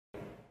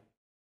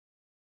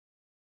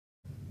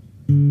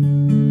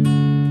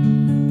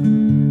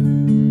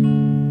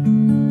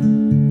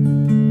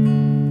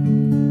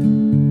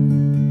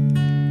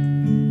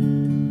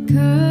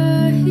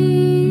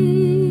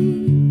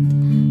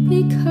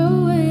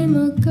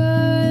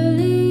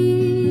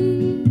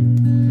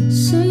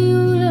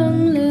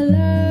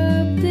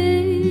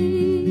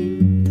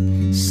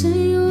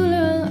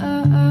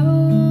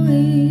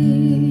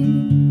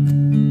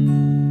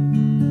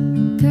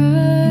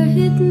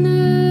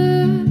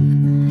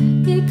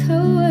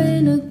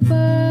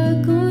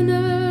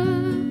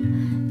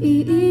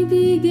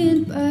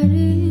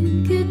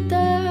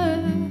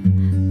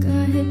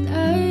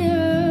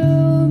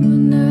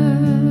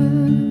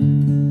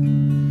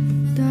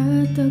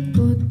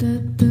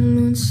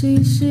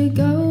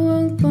Sisigaw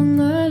ang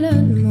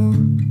pangalan mo.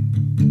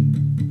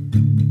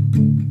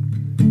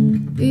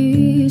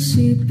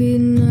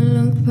 Iisipin na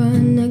lang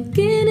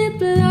panaginip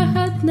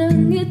lahat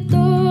ng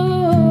ito.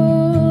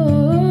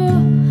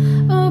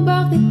 O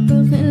bakit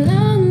ba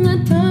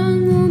kailangan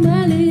pang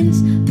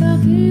umalis?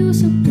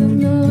 Pakiusap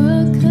lang na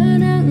huwag ka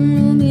nang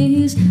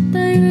lumihis.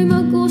 Tayo'y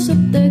mag-usap,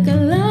 teka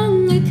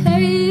lang,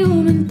 ika'y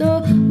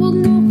huminto. Huwag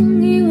mo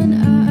kong iwan,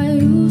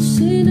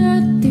 aayusin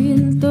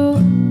natin to.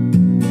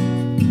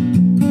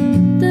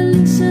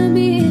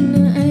 Sabihin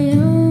na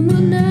ayaw mo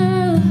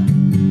na,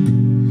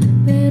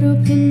 pero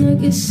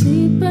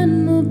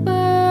pinag-isipan mo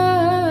ba?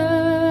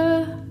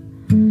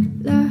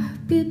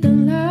 Lapit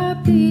ang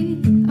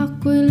lapit,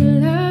 ako'y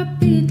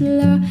lalapit.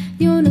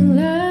 Layo ng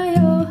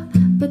layo,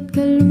 ba't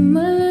ka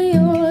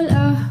lumalayo?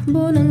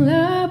 Labo ng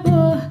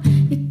labo,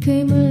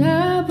 ika'y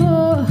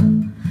malabo.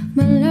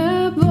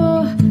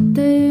 Malabo,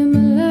 tayo'y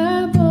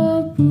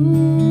malabo.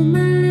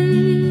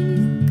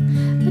 Bumalik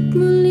at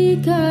muli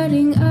ka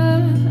ring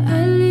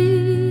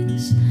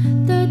aalis.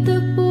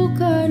 Tatakbo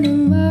ka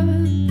ng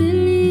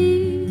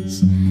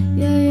mabilis,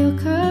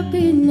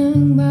 yayakapin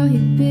ng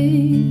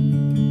mahigpit.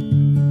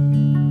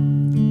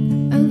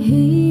 Ang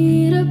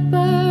hirap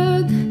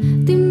pag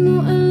di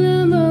mo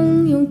alam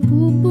ang iyong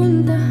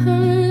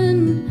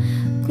pupuntahan.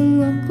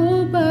 Kung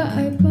ako ba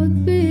ay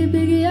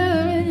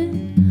pagbibigyan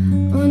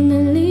o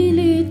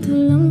nalilito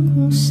lang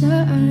kung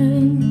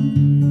saan.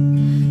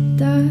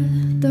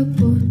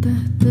 Tatakbo,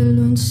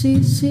 tatalon,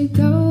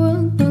 sisigaw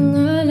ang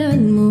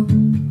pangalan mo.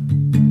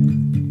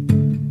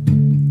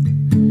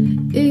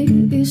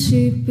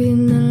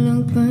 Iisipin na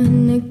lang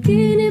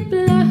panaginip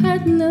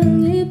lahat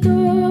ng ito.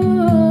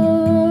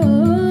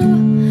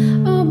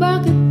 O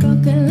bakit pa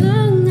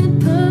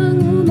kailangan pang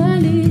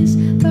umalis?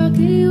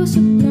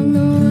 Pakiusap lang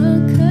na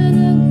huwag ka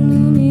nang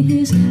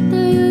lumihis.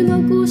 Tayo'y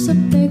mag-usap,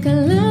 teka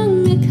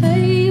lang,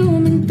 ika'y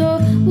huminto.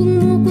 Huwag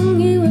mo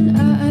kong iwan,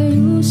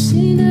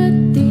 aayusin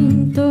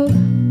natin to.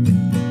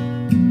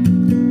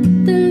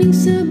 Daling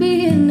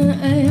sabihin na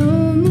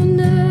ayaw mo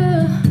na,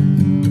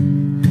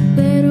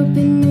 pero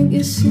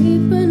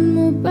pinag-isipan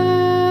mo ba?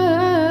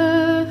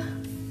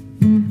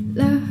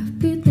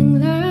 Lapit ang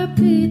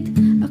lapit,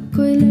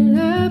 ako'y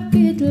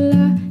lalapit.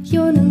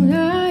 Layo ng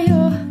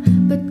layo,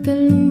 ba't ka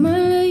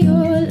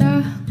lumalayo?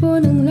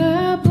 Labo ng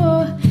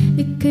labo,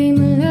 ika'y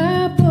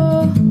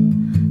malabo.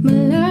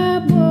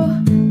 Malabo,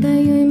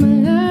 tayo'y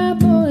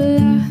malabo.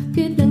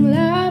 Lapit ang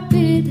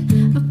lapit,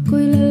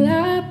 ako'y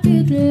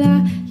lalapit.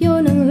 Layo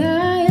ng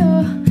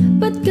layo,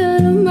 ba't ka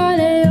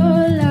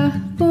lumalayo?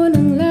 Labo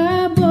ng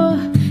labo,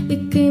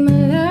 ika'y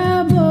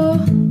malabo.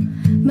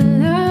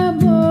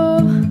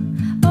 Malabo,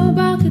 o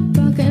bakit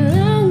pa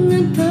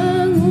kailangan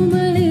pang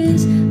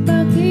umalis?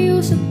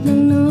 Pakiusap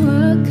lang na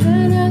huwag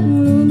ka nang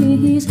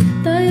lumihis.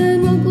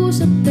 Tayo'y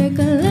mag-usap,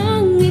 teka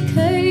lang,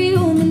 ika'y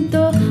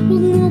huminto.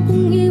 Huwag mo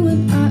kong iwan,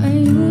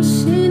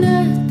 aayusin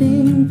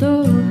natin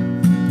to.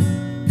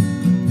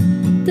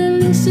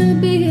 Daling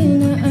sabihin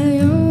na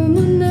ayaw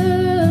mo na,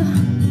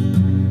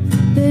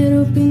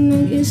 pero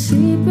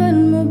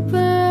pinag-isipan mo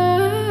ba?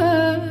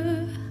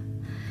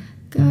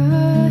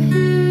 Kahit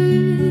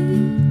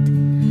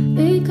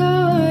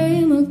ikaw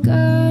ay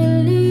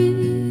magalit,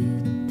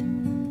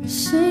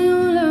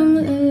 sa'yo lang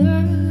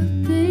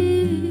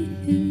lalapit.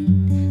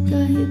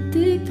 Kahit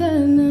di ka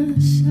na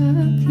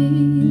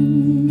sa'kin.